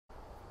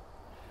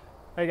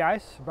Hey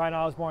guys, Brian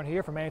Osborne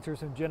here from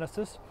Answers in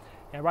Genesis,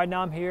 and right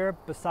now I'm here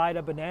beside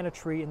a banana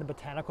tree in the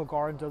botanical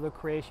gardens of the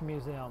Creation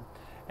Museum.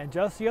 And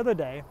just the other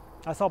day,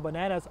 I saw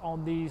bananas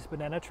on these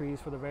banana trees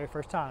for the very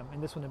first time,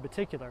 and this one in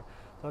particular.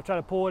 So I'll try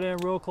to pull it in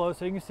real close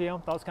so you can see them.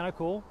 Thought it was kind of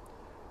cool.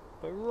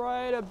 But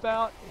right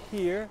about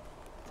here,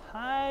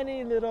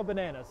 tiny little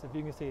bananas, if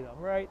you can see them,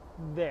 right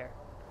there.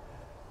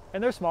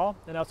 And they're small,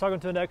 and I was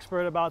talking to an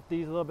expert about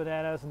these little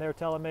bananas, and they were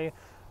telling me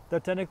they're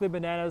technically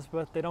bananas,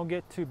 but they don't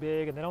get too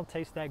big and they don't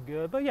taste that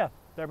good. But yeah,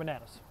 they're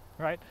bananas,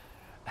 right?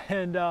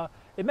 And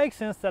it makes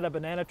sense that a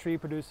banana tree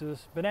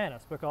produces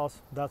bananas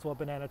because that's what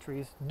banana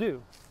trees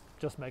do.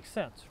 Just makes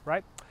sense,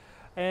 right?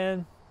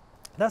 And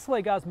that's the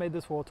way God's made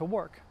this world to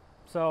work.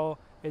 So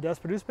it does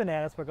produce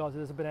bananas because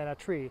it is a banana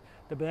tree.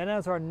 The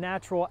bananas are a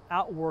natural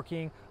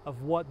outworking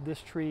of what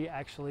this tree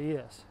actually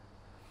is.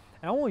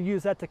 And I want to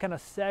use that to kind of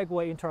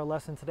segue into our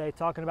lesson today,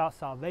 talking about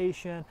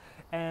salvation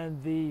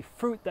and the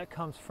fruit that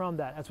comes from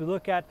that. As we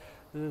look at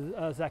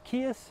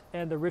Zaccheus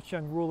and the rich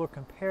young ruler,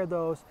 compare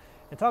those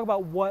and talk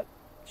about what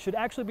should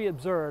actually be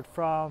observed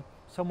from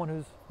someone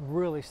who's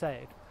really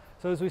saved.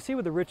 So as we see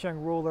with the rich young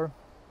ruler,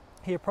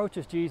 he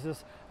approaches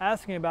Jesus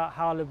asking about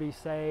how to be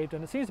saved,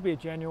 and it seems to be a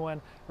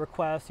genuine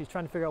request. He's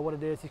trying to figure out what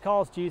it is. He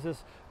calls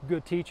Jesus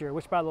good teacher,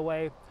 which, by the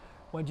way,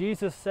 when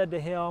Jesus said to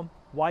him,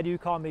 "Why do you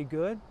call me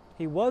good?"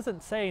 he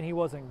wasn't saying he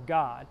wasn't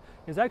God.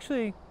 He was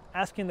actually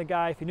asking the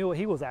guy if he knew what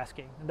he was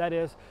asking. And that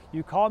is,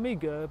 you call me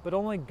good, but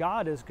only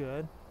God is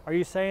good. Are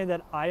you saying that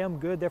I am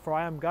good, therefore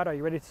I am God? Are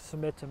you ready to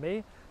submit to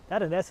me?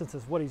 That, in essence,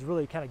 is what he's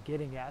really kind of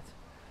getting at.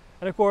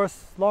 And of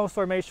course, long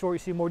story made short, you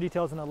see more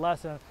details in the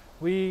lesson.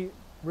 We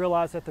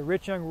realize that the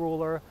rich young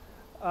ruler,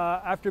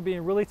 after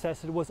being really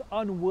tested, was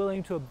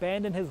unwilling to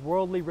abandon his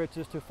worldly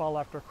riches to follow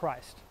after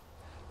Christ.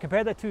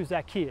 Compare that to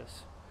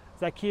Zaccheus.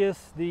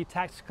 Zaccheus, the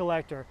tax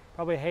collector,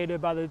 probably hated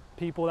by the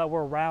people that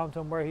were around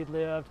him where he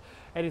lived.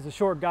 And he's a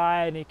short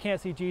guy and he can't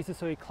see Jesus,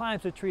 so he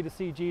climbs a tree to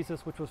see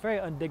Jesus, which was very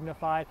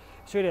undignified.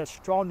 He showed a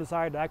strong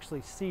desire to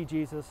actually see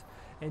Jesus.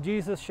 And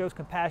Jesus shows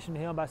compassion to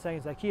him by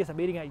saying, "Zaccheus, I'm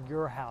eating at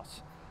your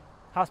house."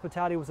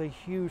 Hospitality was a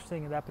huge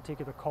thing in that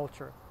particular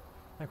culture.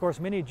 And of course,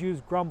 many Jews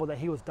grumbled that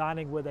he was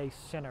dining with a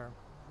sinner,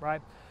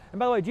 right? And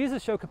by the way,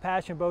 Jesus showed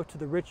compassion both to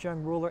the rich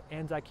young ruler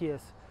and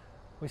Zaccheus.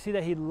 We see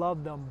that he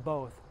loved them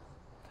both.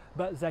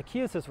 But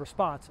Zaccheus'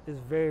 response is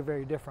very,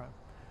 very different.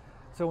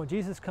 So when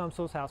Jesus comes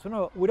to his house,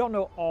 we don't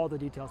know all the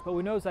details, but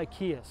we know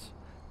Zaccheus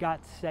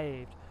got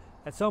saved.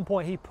 At some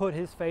point, he put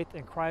his faith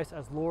in Christ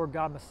as Lord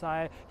God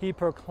Messiah. He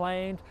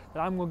proclaimed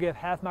that I'm going to give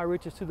half my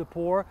riches to the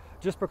poor.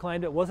 Just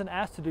proclaimed it, wasn't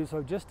asked to do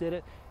so, just did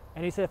it.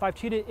 And he said, if I've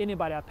cheated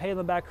anybody, I pay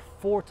them back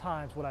 4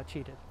 times what I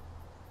cheated.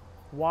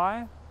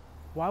 Why?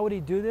 Why would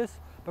he do this?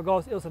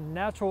 Because it was a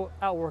natural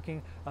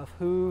outworking of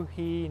who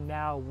he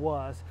now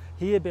was.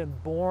 He had been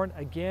born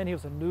again. He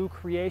was a new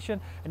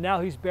creation, and now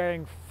he's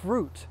bearing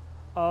fruit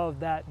of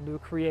that new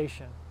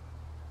creation.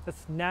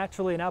 That's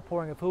naturally an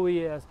outpouring of who he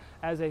is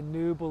as a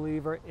new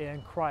believer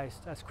in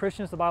Christ. As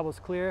Christians, the Bible is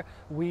clear,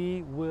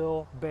 we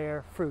will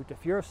bear fruit.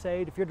 If you're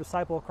saved, if you're a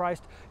disciple of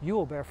Christ, you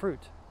will bear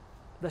fruit.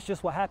 That's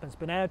just what happens.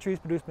 Banana trees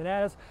produce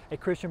bananas. A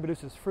Christian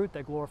produces fruit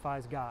that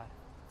glorifies God.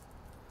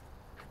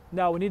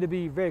 Now, we need to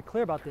be very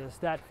clear about this,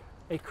 that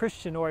a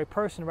Christian, or a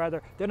person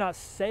rather, they're not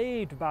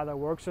saved by their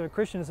works. So a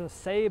Christian isn't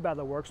saved by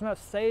their works. We're not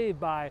saved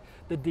by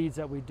the deeds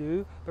that we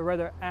do, but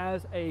rather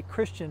as a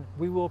Christian,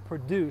 we will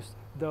produce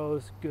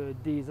those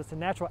good deeds. That's a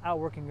natural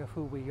outworking of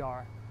who we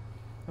are.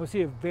 And we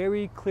see a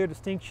very clear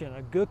distinction,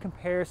 a good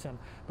comparison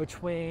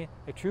between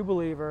a true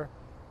believer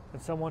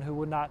and someone who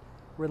would not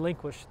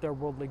relinquish their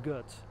worldly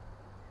goods.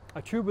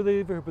 A true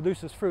believer who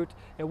produces fruit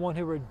and one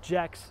who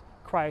rejects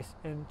Christ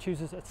and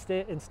chooses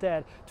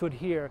instead to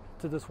adhere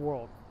to this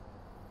world.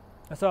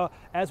 And so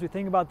as we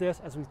think about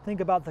this, as we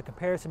think about the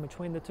comparison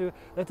between the two,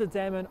 let's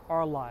examine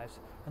our lives.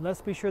 And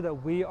let's be sure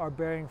that we are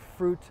bearing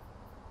fruit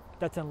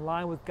that's in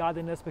line with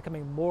godliness,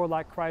 becoming more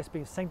like Christ,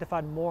 being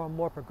sanctified more and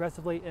more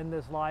progressively in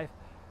this life.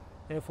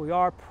 And if we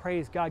are,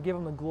 praise God, give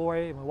him the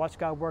glory, and we watch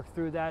God work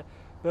through that.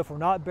 But if we're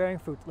not bearing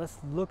fruit, let's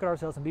look at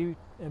ourselves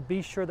and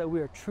be sure that we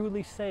are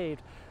truly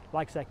saved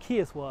like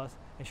Zaccheus was,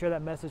 and share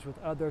that message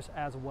with others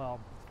as well.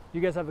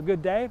 You guys have a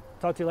good day.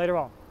 Talk to you later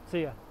on.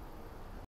 See ya.